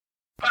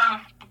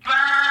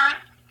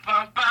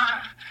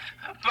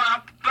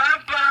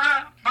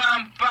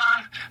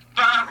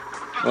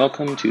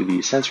Welcome to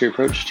the Sensory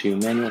Approach to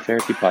Manual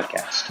Therapy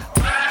podcast.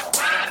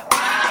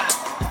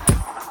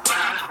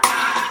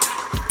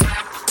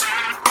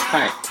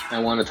 Hi, I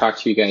want to talk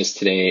to you guys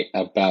today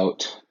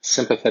about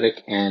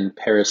sympathetic and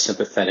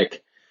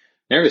parasympathetic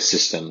nervous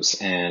systems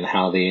and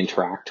how they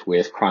interact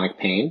with chronic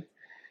pain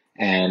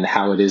and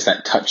how it is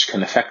that touch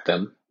can affect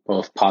them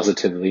both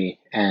positively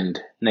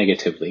and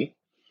negatively.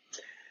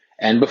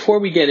 And before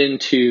we get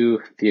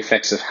into the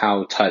effects of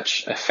how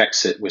touch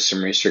affects it with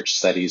some research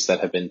studies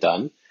that have been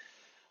done,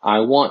 I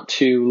want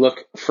to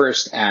look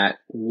first at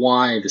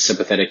why the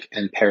sympathetic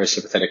and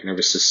parasympathetic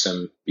nervous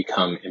system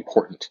become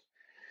important.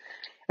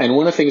 And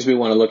one of the things we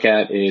want to look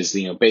at is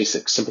the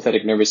basic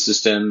sympathetic nervous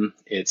system.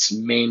 Its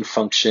main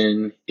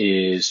function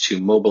is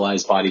to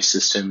mobilize body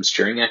systems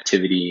during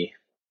activity.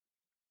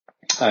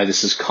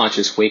 This is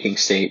conscious waking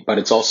state, but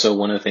it's also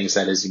one of the things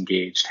that is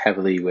engaged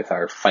heavily with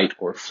our fight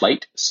or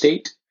flight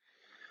state.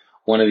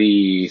 One of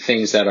the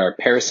things that our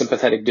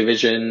parasympathetic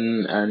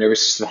division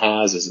nervous system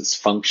has is its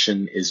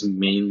function is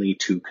mainly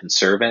to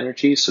conserve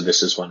energy. So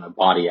this is when a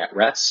body at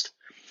rest.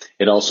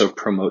 It also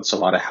promotes a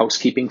lot of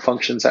housekeeping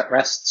functions at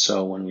rest.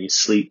 So when we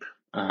sleep,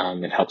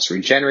 it helps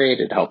regenerate.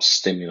 It helps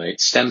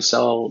stimulate stem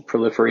cell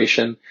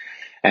proliferation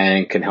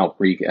and can help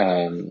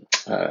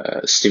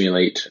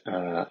stimulate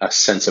a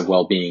sense of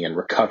well-being and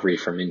recovery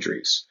from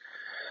injuries.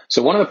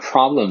 So one of the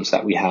problems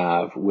that we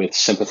have with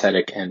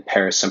sympathetic and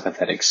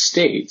parasympathetic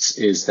states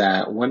is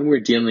that when we're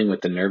dealing with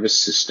the nervous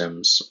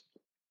systems,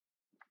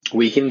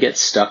 we can get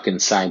stuck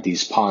inside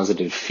these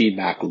positive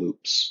feedback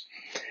loops.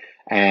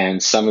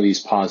 And some of these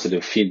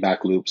positive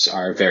feedback loops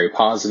are very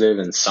positive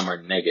and some are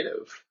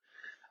negative.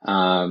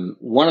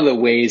 One of the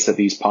ways that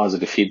these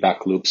positive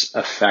feedback loops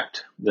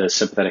affect the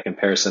sympathetic and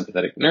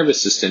parasympathetic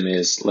nervous system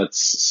is,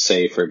 let's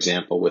say, for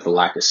example, with a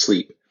lack of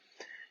sleep.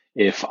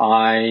 If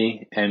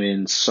I am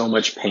in so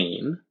much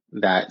pain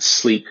that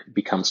sleep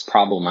becomes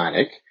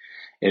problematic,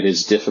 it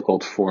is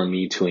difficult for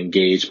me to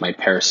engage my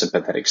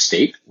parasympathetic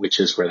state, which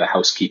is where the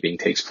housekeeping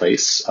takes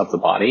place of the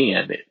body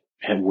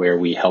and where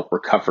we help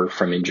recover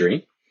from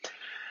injury.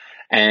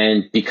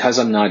 And because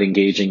I'm not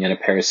engaging in a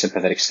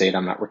parasympathetic state,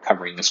 I'm not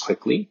recovering as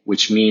quickly,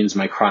 which means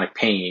my chronic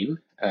pain,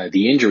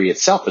 the injury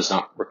itself is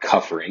not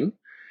recovering,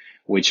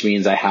 which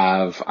means I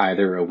have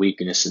either a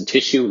weakness in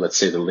tissue, let's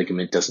say the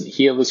ligament doesn't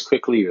heal as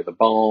quickly, or the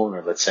bone,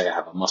 or let's say I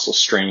have a muscle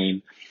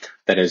strain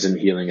that isn't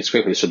healing as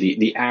quickly. So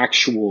the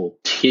actual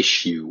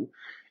tissue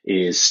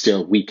is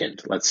still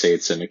weakened. Let's say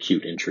it's an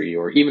acute injury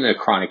or even a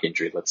chronic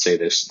injury. Let's say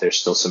there's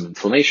still some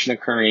inflammation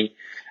occurring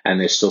and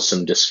there's still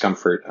some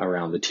discomfort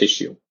around the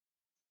tissue.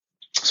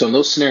 So in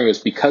those scenarios,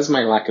 because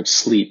my lack of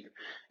sleep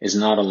is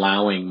not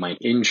allowing my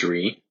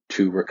injury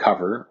to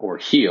recover or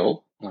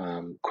heal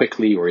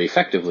quickly or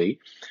effectively,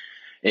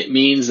 it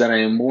means that I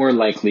am more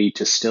likely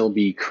to still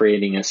be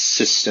creating a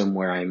system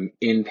where I'm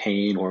in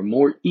pain or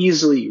more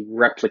easily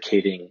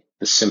replicating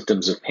the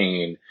symptoms of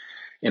pain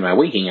in my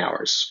waking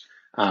hours.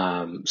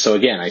 So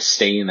again, I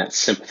stay in that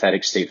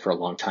sympathetic state for a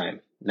long time.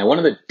 Now, one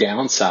of the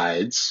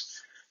downsides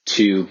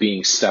to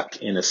being stuck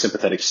in a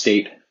sympathetic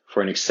state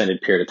for an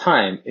extended period of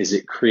time is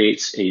it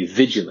creates a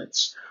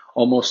vigilance,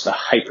 almost a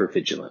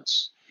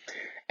hypervigilance.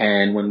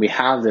 And when we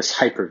have this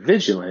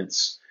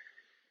hypervigilance,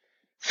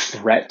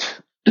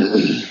 threat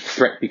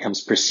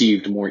becomes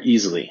perceived more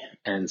easily.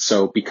 And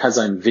so because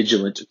I'm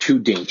vigilant to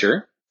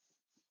danger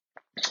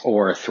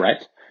or a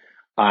threat,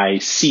 I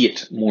see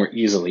it more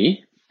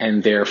easily,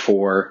 and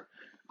therefore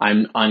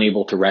I'm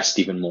unable to rest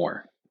even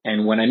more.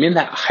 And when I'm in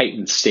that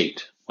heightened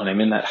state, when I'm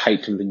in that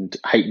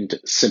heightened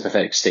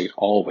sympathetic state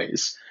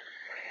always,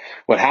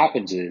 what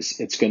happens is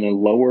it's going to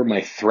lower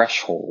my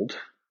threshold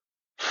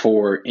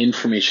for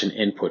information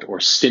input or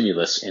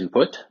stimulus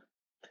input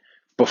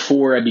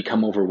before I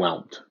become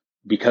overwhelmed.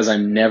 Because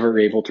I'm never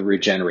able to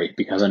regenerate,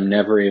 because I'm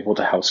never able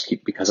to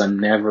housekeep, because I'm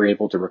never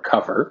able to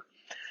recover,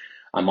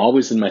 I'm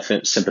always in my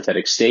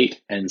sympathetic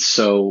state. And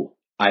so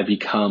I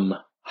become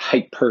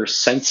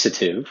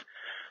hypersensitive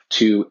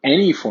to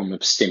any form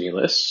of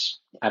stimulus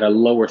at a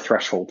lower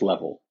threshold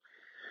level.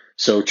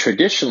 So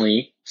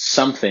traditionally,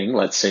 something,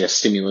 let's say a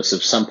stimulus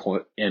of some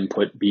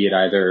input, be it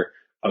either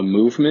a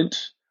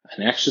movement,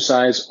 an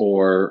exercise,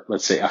 or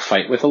let's say a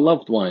fight with a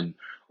loved one,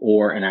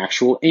 or an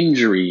actual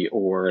injury,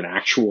 or an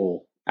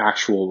actual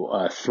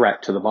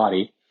threat to the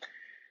body,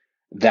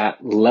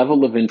 that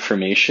level of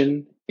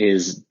information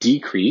is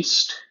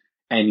decreased,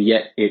 and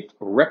yet it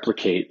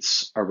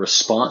replicates a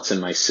response in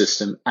my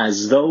system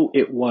as though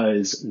it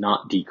was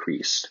not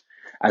decreased,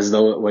 as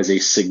though it was a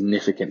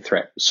significant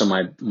threat. So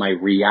my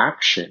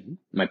reaction,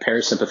 my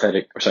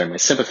sympathetic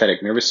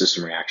nervous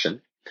system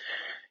reaction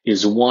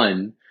is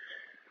one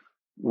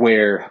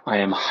where I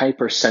am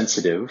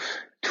hypersensitive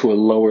to a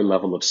lower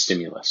level of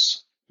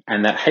stimulus.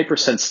 And that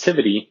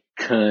hypersensitivity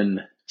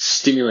can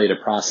stimulate a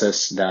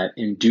process that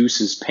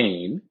induces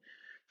pain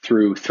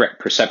through threat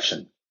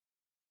perception.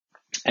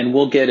 And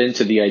we'll get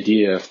into the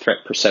idea of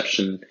threat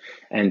perception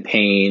and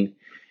pain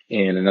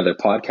in another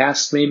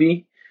podcast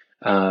maybe.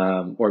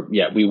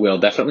 We will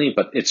definitely,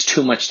 but it's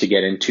too much to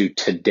get into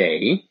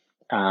today.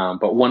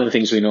 But one of the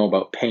things we know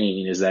about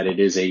pain is that it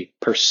is a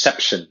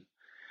perception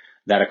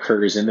that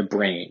occurs in the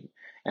brain.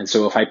 And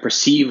so if I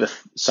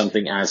perceive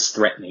something as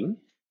threatening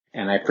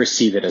and I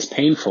perceive it as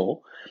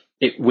painful,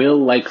 it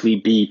will likely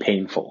be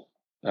painful,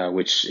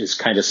 which is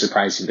kind of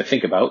surprising to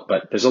think about,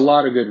 but there's a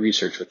lot of good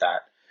research with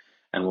that.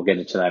 And we'll get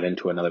into that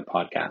into another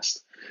podcast.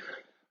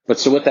 But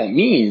so what that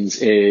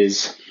means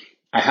is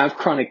I have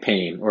chronic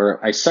pain,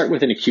 or I start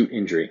with an acute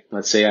injury.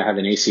 Let's say I have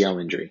an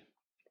ACL injury.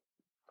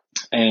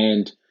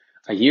 And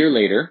a year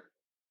later,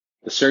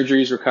 the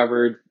surgery is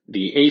recovered.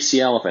 The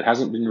ACL, if it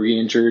hasn't been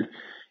re-injured,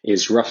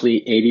 is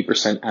roughly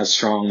 80% as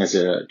strong as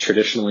a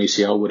traditional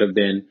ACL would have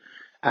been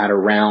at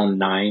around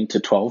 9 to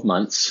 12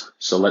 months.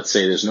 So let's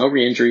say there's no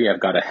re-injury. I've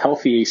got a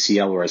healthy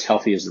ACL, or as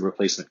healthy as the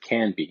replacement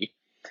can be.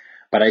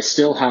 But I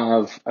still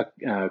have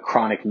a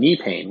chronic knee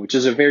pain, which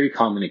is a very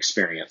common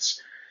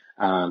experience,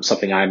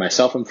 something I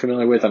myself am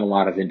familiar with and a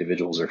lot of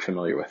individuals are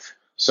familiar with.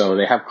 So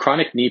they have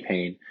chronic knee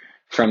pain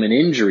from an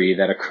injury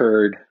that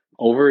occurred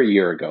over a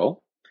year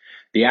ago.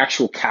 The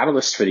actual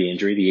catalyst for the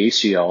injury, the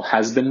ACL,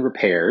 has been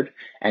repaired,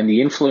 and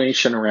the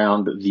inflammation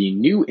around the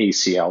new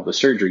ACL, the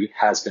surgery,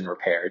 has been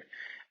repaired,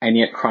 and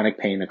yet chronic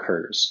pain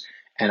occurs.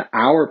 And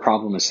our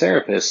problem as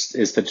therapists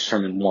is to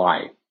determine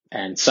why.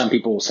 And some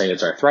people will say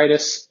it's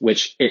arthritis,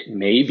 which it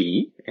may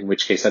be, in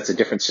which case that's a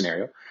different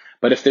scenario.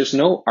 But if there's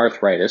no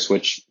arthritis,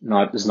 which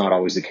is not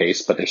always the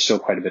case, but there's still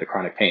quite a bit of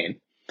chronic pain,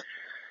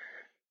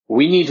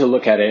 we need to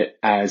look at it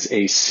as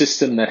a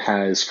system that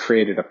has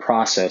created a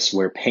process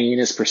where pain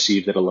is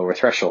perceived at a lower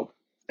threshold.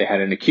 They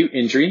had an acute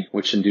injury,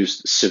 which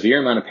induced severe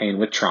amount of pain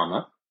with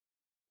trauma.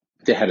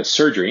 They had a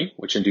surgery,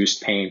 which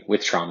induced pain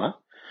with trauma.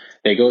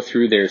 They go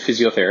through their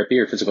physiotherapy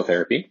or physical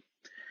therapy,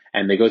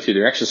 and they go through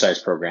their exercise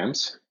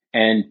programs.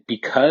 And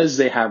because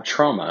they have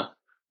trauma,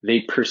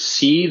 they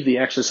perceive the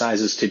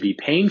exercises to be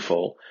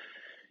painful,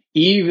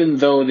 even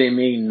though they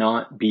may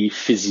not be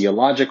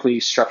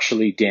physiologically,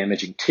 structurally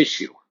damaging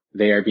tissue.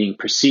 They are being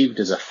perceived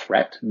as a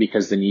threat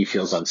because the knee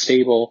feels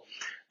unstable.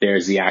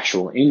 There's the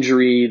actual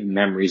injury,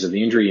 memories of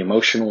the injury,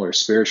 emotional or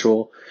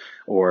spiritual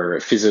or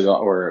physical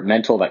or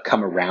mental, that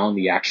come around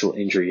the actual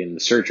injury and the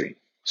surgery.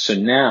 So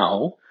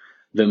now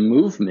the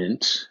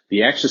movement,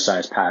 the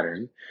exercise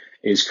pattern,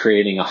 is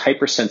creating a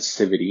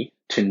hypersensitivity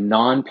to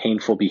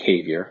non-painful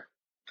behavior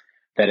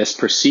that is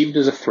perceived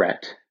as a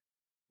threat,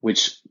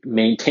 which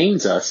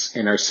maintains us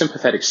in our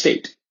sympathetic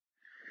state,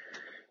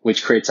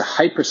 which creates a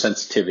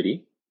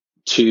hypersensitivity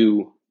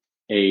to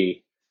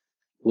a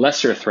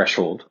lesser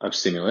threshold of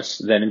stimulus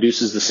that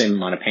induces the same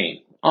amount of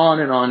pain, on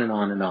and on and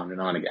on and on and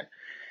on again.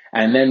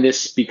 And then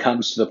this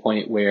becomes to the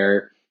point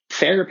where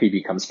therapy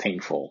becomes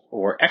painful,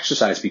 or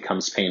exercise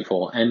becomes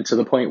painful, and to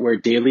the point where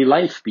daily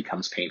life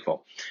becomes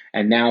painful.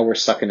 And now we're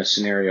stuck in a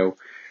scenario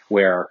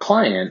where our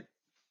client,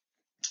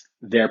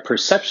 their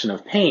perception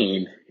of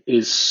pain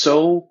is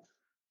so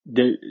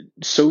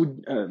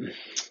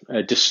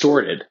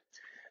distorted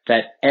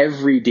that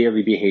every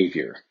daily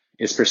behavior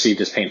is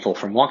perceived as painful,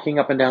 from walking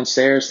up and down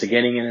stairs to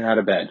getting in and out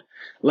of bed,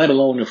 let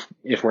alone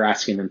if we're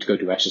asking them to go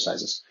do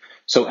exercises.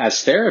 So as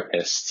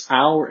therapists,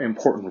 our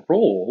important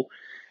role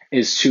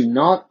is to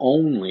not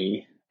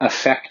only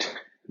affect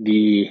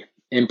the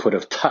input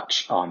of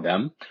touch on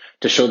them,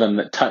 to show them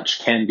that touch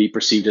can be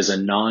perceived as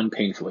a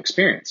non-painful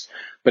experience,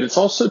 but it's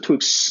also to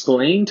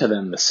explain to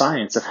them the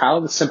science of how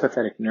the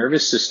sympathetic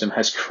nervous system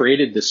has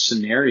created this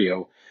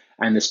scenario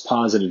and this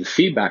positive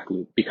feedback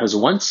loop. Because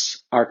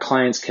once our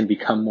clients can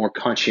become more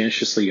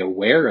conscientiously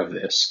aware of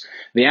this,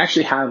 they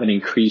actually have an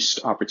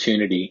increased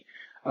opportunity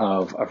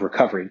of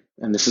recovery.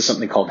 And this is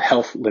something called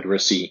health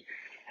literacy.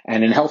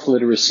 And in health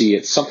literacy,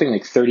 it's something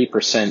like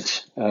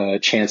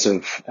 30% chance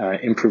of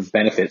improved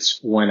benefits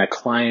when a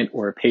client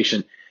or a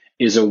patient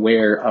is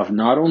aware of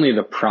not only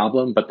the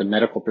problem, but the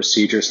medical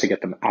procedures to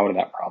get them out of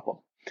that problem.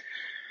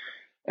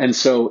 And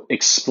so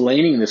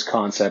explaining this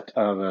concept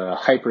of a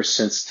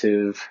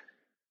hypersensitive,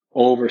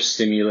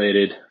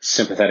 overstimulated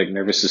sympathetic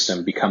nervous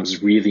system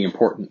becomes really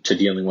important to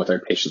dealing with our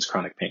patients'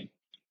 chronic pain.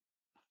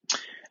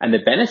 And the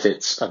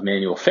benefits of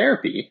manual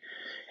therapy,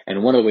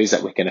 and one of the ways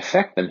that we can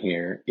affect them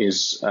here,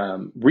 is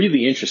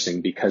really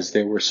interesting, because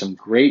there were some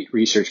great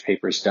research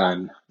papers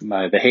done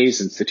by the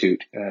Hayes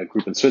Institute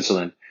group in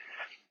Switzerland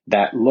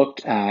that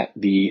looked at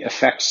the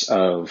effects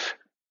of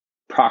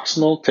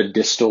proximal to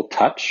distal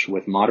touch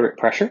with moderate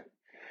pressure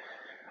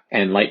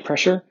and light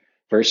pressure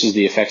versus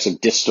the effects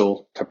of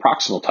distal to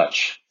proximal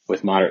touch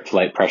with moderate to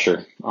light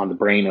pressure on the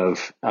brain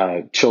of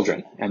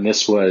children. And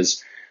this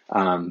was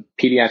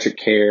pediatric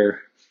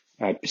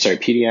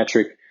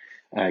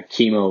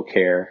chemo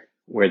care,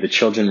 where the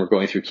children were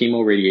going through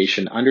chemo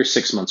radiation under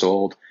 6 months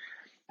old.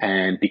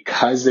 And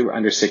because they were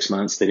under 6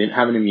 months, they didn't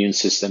have an immune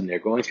system. They're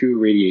going through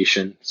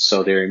radiation,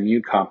 so they're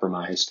immune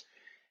compromised.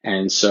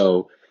 And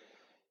so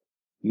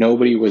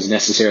nobody was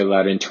necessarily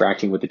allowed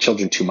interacting with the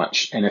children too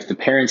much. And if the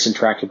parents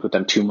interacted with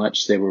them too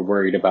much, they were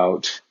worried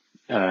about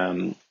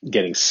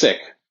getting sick.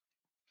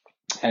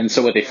 And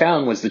so what they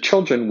found was the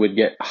children would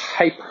get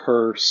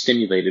hyper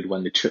stimulated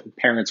when the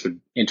parents would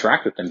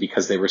interact with them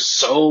because they were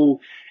so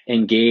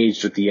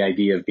engaged with the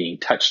idea of being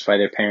touched by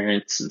their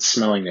parents and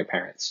smelling their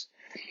parents.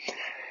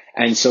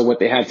 And so what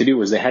they had to do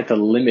was they had to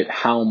limit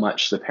how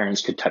much the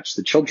parents could touch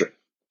the children.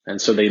 And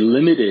so they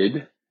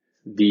limited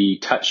the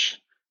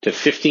touch to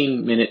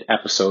 15-minute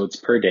episodes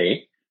per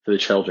day for the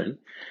children.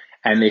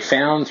 And they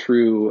found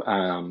through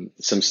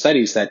some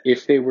studies that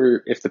if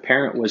the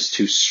parent was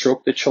to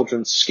stroke the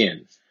children's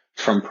skin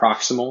from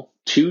proximal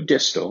to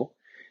distal,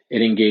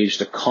 it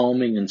engaged a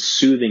calming and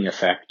soothing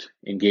effect,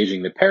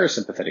 engaging the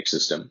parasympathetic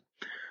system.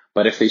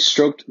 But if they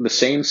stroked the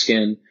same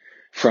skin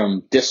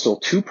from distal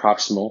to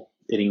proximal,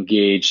 it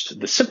engaged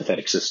the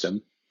sympathetic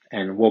system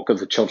and woke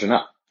the children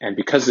up. And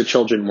because the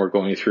children were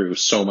going through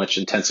so much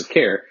intensive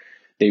care,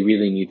 they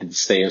really needed to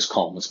stay as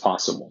calm as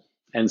possible.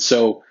 And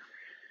so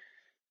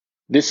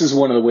this is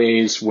one of the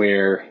ways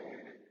where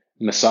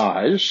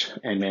massage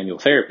and manual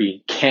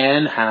therapy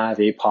can have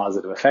a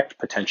positive effect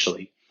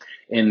potentially,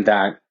 in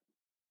that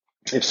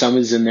if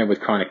someone's in there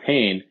with chronic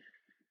pain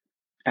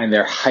and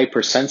they're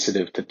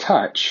hypersensitive to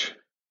touch,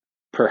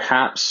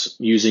 perhaps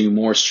using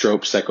more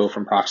strokes that go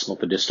from proximal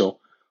to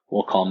distal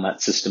will calm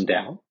that system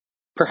down.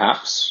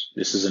 Perhaps.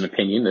 This is an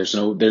opinion.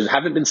 There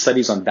haven't been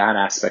studies on that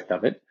aspect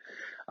of it,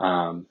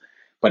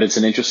 but it's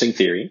an interesting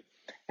theory.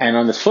 And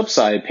on the flip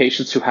side,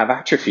 patients who have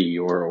atrophy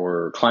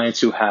or clients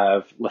who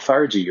have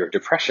lethargy or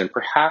depression,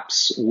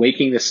 perhaps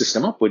waking the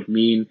system up would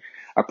mean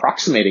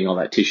approximating all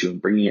that tissue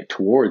and bringing it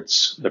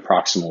towards the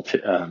proximal,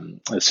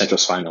 the central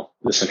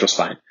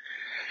spine.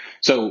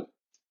 So,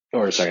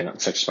 or sorry, not the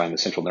central spine, the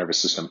central nervous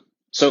system.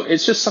 So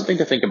it's just something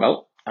to think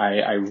about.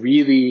 I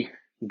really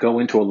go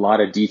into a lot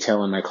of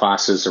detail in my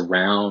classes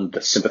around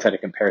the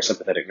sympathetic and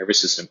parasympathetic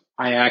nervous system.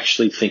 I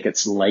actually think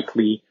it's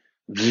likely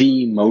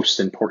the most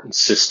important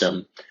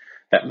system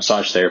that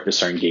massage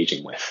therapists are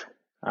engaging with,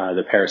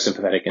 the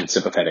parasympathetic and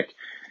sympathetic.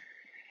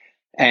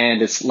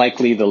 And it's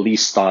likely the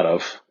least thought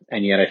of.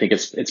 And yet I think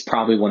it's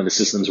probably one of the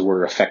systems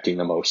we're affecting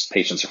the most.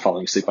 Patients are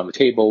falling asleep on the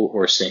table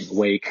or staying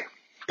awake,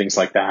 things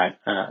like that.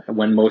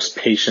 When most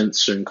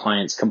patients and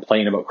clients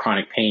complain about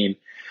chronic pain,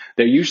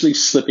 they're usually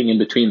slipping in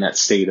between that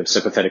state of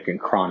sympathetic and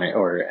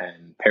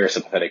and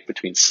parasympathetic,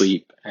 between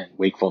sleep and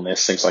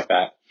wakefulness, things like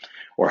that,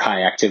 or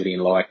high activity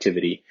and low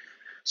activity.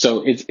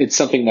 So it's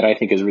something that I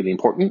think is really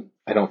important.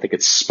 I don't think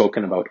it's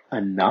spoken about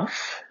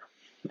enough,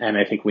 and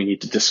I think we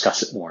need to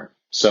discuss it more.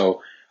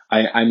 So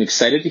I'm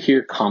excited to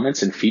hear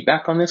comments and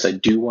feedback on this. I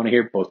do want to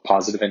hear both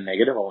positive and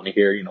negative. I want to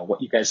hear,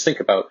 what you guys think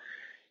about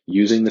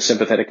using the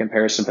sympathetic and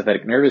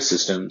parasympathetic nervous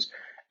systems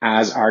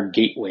as our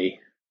gateway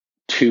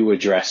to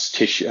address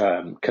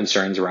tissue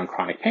concerns around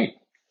chronic pain.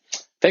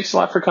 Thanks a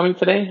lot for coming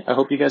today. I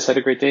hope you guys had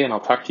a great day, and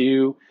I'll talk to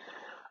you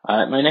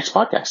at my next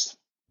podcast.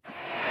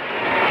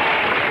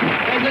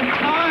 There's a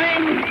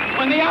time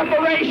when the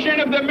operation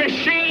of the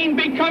machine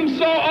becomes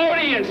so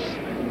odious,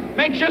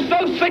 makes you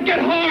so sick at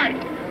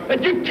heart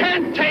that you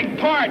can't take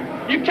part.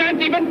 You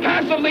can't even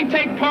passively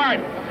take part.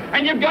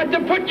 And you've got to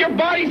put your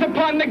bodies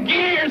upon the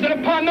gears and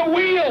upon the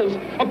wheels,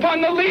 upon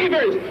the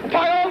levers,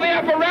 upon all the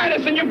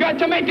apparatus, and you've got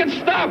to make it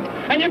stop.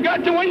 And you've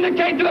got to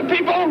indicate to the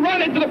people who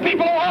run it, to the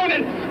people who own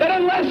it, that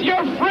unless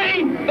you're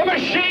free, the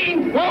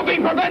machine will be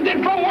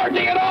prevented from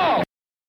working at all.